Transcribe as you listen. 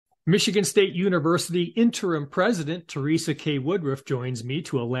Michigan State University Interim President Teresa Woodruff joins me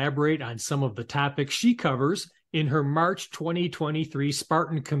to elaborate on some of the topics she covers in her March 2023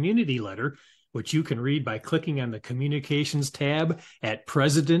 Spartan Community Letter, which you can read by clicking on the Communications tab at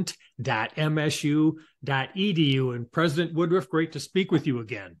president.msu.edu. And President Woodruff, great to speak with you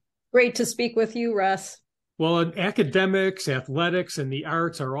again. Great to speak with you, Russ. Well, academics, athletics, and the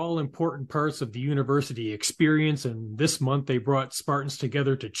arts are all important parts of the university experience. And this month, they brought Spartans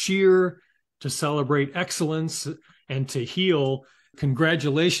together to cheer, to celebrate excellence, and to heal.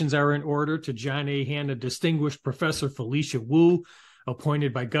 Congratulations are in order to John A. Hanna Distinguished Professor Felicia Wu,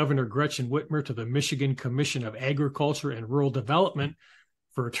 appointed by Governor Gretchen Whitmer to the Michigan Commission of Agriculture and Rural Development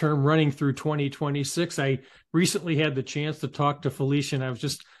for a term running through 2026. I recently had the chance to talk to Felicia, and I was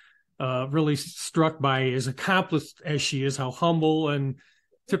just really struck by, as accomplished as she is, how humble and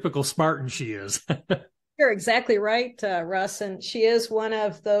typical Spartan she is. You're exactly right, Russ. And she is one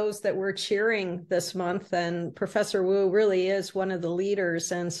of those that we're cheering this month. And Professor Wu really is one of the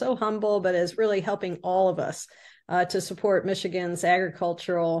leaders, and so humble, but is really helping all of us to support Michigan's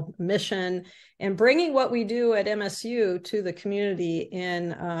agricultural mission and bringing what we do at MSU to the community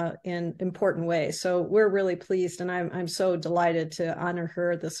in important ways. So we're really pleased, and I'm so delighted to honor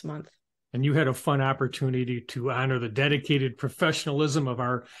her this month. And you had a fun opportunity to honor the dedicated professionalism of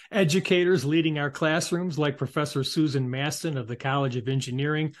our educators leading our classrooms, like Professor Susan Maston of the College of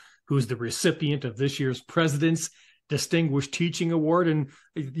Engineering, who's the recipient of this year's President's Distinguished Teaching Award. And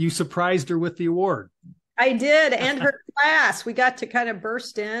you surprised her with the award. I did, and her class. We got to kind of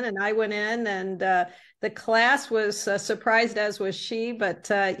burst in, and I went in, and the class was surprised, as was she. But,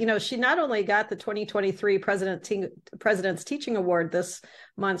 she not only got the 2023 President's Teaching Award this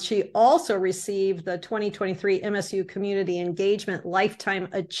month, she also received the 2023 MSU Community Engagement Lifetime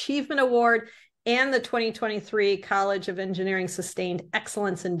Achievement Award and the 2023 College of Engineering Sustained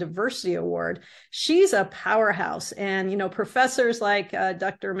Excellence and Diversity Award. She's a powerhouse. And, professors like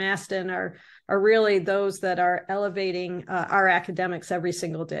Dr. Maston are really those that are elevating our academics every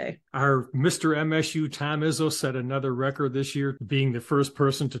single day. Our Mr. MSU, Tom Izzo, set another record this year, being the first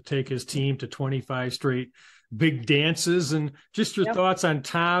person to take his team to 25 straight big dances. And just your thoughts on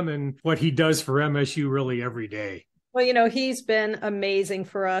Tom and what he does for MSU really every day. Well, he's been amazing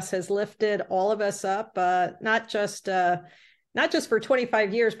for us, has lifted all of us up, not just for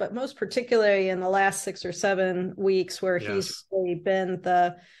 25 years, but most particularly in the last 6 or 7 weeks, where he's really been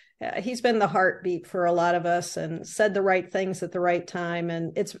the heartbeat for a lot of us and said the right things at the right time.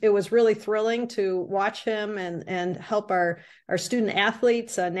 And it was really thrilling to watch him and help our student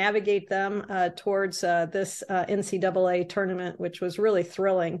athletes navigate them towards this NCAA tournament, which was really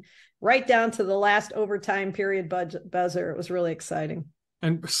thrilling, right down to the last overtime period buzzer. It was really exciting.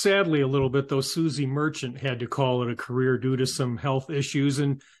 And sadly, a little bit, though, Susie Merchant had to call it a career due to some health issues.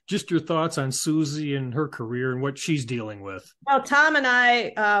 And just your thoughts on Susie and her career and what she's dealing with. Well, Tom and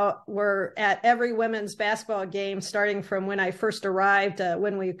I were at every women's basketball game, starting from when I first arrived,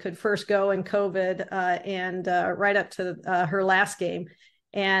 when we could first go in COVID, and right up to her last game.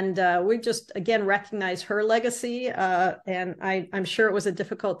 And we just, again, recognize her legacy. And I'm sure it was a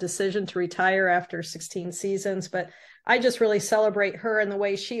difficult decision to retire after 16 seasons, but I just really celebrate her and the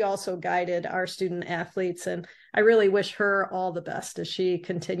way she also guided our student athletes. And I really wish her all the best as she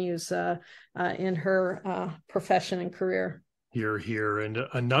continues in her profession and career. Hear, hear. And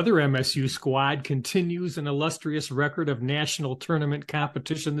another MSU squad continues an illustrious record of national tournament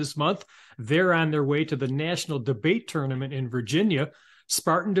competition this month. They're on their way to the National Debate Tournament in Virginia.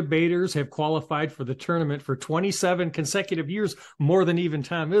 Spartan debaters have qualified for the tournament for 27 consecutive years, more than even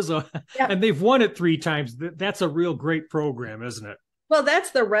Tom Izzo, and they've won it 3 times. That's a real great program, isn't it? Well,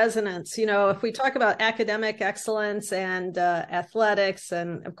 that's the resonance. If we talk about academic excellence and athletics,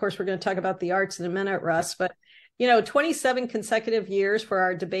 and of course, we're going to talk about the arts in a minute, Russ, but 27 consecutive years for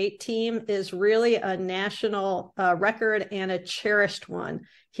our debate team is really a national record and a cherished one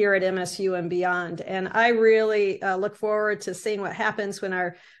here at MSU and beyond. And I really look forward to seeing what happens when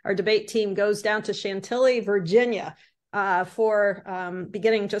our debate team goes down to Chantilly, Virginia, for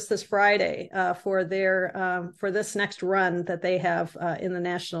beginning just this Friday for this next run that they have in the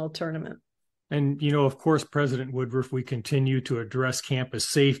national tournament. And, of course, President Woodruff, we continue to address campus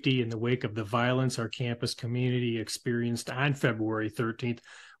safety in the wake of the violence our campus community experienced on February 13th.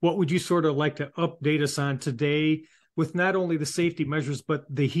 What would you sort of like to update us on today with not only the safety measures, but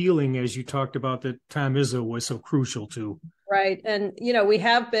the healing, as you talked about, that Tom Izzo was so crucial to? Right. And, we've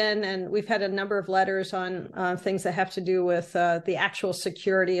had a number of letters on things that have to do with the actual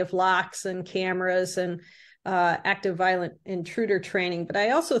security of locks and cameras and active violent intruder training. But I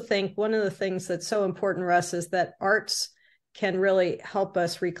also think one of the things that's so important, Russ, is that arts can really help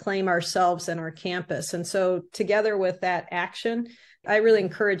us reclaim ourselves and our campus. And so together with that action, I really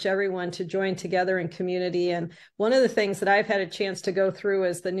encourage everyone to join together in community. And one of the things that I've had a chance to go through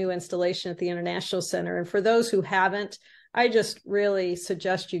is the new installation at the International Center. And for those who haven't, I just really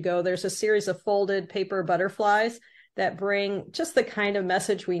suggest you go. There's a series of folded paper butterflies that bring just the kind of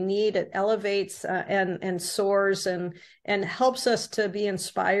message we need. It elevates and soars and helps us to be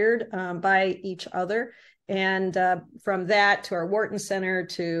inspired by each other. And from that to our Wharton Center,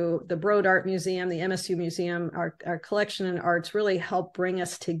 to the Broad Art Museum, the MSU Museum, our collection in arts really help bring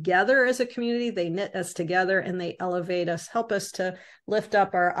us together as a community. They knit us together and they elevate us, help us to lift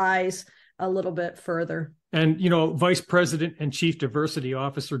up our eyes a little bit further. And, Vice President and Chief Diversity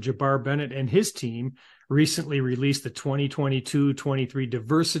Officer Jabbar Bennett and his team recently released the 2022-23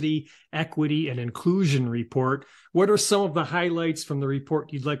 Diversity, Equity, and Inclusion Report. What are some of the highlights from the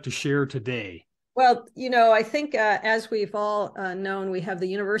report you'd like to share today? Well, I think as we've all known, we have the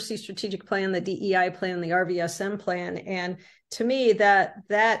University Strategic Plan, the DEI Plan, the RVSM Plan. And to me, that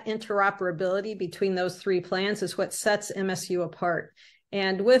interoperability between those three plans is what sets MSU apart.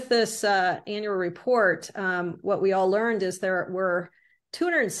 And with this annual report, what we all learned is there were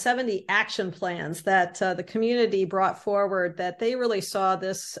 270 action plans that the community brought forward that they really saw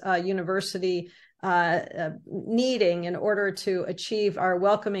this university needing in order to achieve our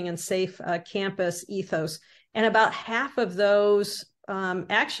welcoming and safe campus ethos. And about half of those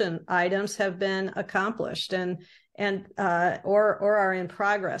action items have been accomplished or are in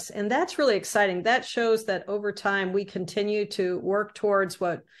progress. And that's really exciting. That shows that over time, we continue to work towards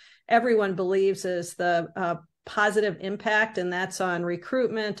what everyone believes is the positive impact, and that's on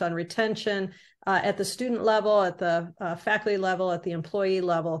recruitment, on retention, at the student level, at the faculty level, at the employee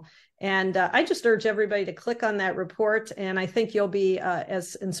level. And I just urge everybody to click on that report, and I think you'll be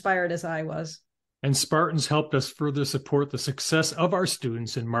as inspired as I was. And Spartans helped us further support the success of our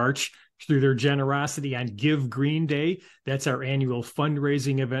students in March through their generosity on Give Green Day. That's our annual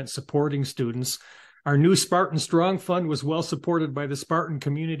fundraising event supporting students. Our new Spartan Strong Fund was well supported by the Spartan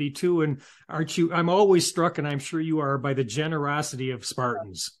community too. And I'm always struck, and I'm sure you are, by the generosity of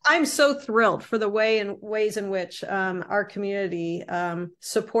Spartans. I'm so thrilled for the ways in which our community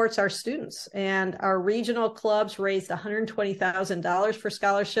supports our students. And our regional clubs raised $120,000 for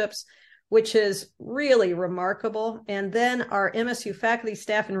scholarships, which is really remarkable. And then our MSU faculty,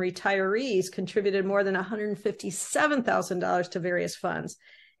 staff, and retirees contributed more than $157,000 to various funds.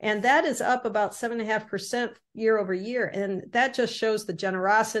 And that is up about 7.5% year over year. And that just shows the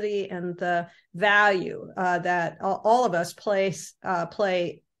generosity and the value that all of us place on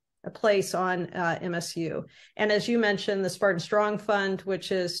MSU. And as you mentioned, the Spartan Strong Fund,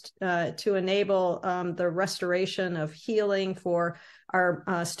 which is to enable the restoration of healing for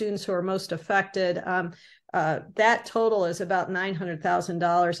our students who are most affected. That total is about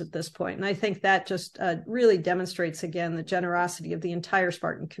 $900,000 at this point. And I think that just really demonstrates, again, the generosity of the entire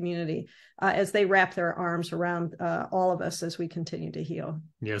Spartan community as they wrap their arms around all of us as we continue to heal.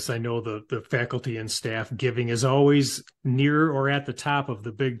 Yes, I know the faculty and staff giving is always near or at the top of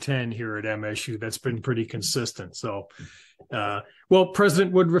the Big Ten here at MSU. That's been pretty consistent. So, well,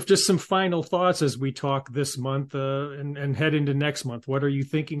 President Woodruff, just some final thoughts as we talk this month and head into next month. What are you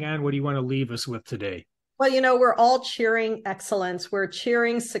thinking on? What do you want to leave us with today? Well, we're all cheering excellence. We're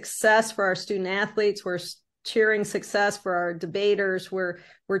cheering success for our student athletes. We're cheering success for our debaters. We're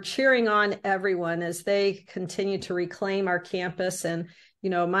cheering on everyone as they continue to reclaim our campus. And,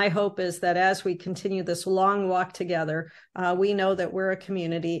 my hope is that as we continue this long walk together, we know that we're a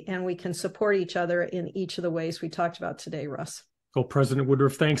community and we can support each other in each of the ways we talked about today, Russ. Well, President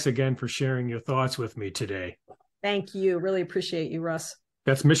Woodruff, thanks again for sharing your thoughts with me today. Thank you. Really appreciate you, Russ.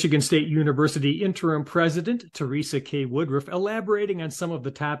 That's Michigan State University Interim President Teresa K. Woodruff elaborating on some of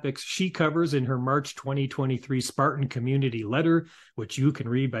the topics she covers in her March 2023 Spartan Community Letter, which you can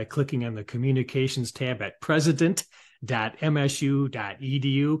read by clicking on the Communications tab at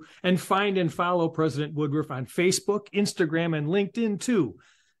president.msu.edu, and find and follow President Woodruff on Facebook, Instagram, and LinkedIn too.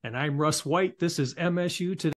 And I'm Russ White. This is MSU Today.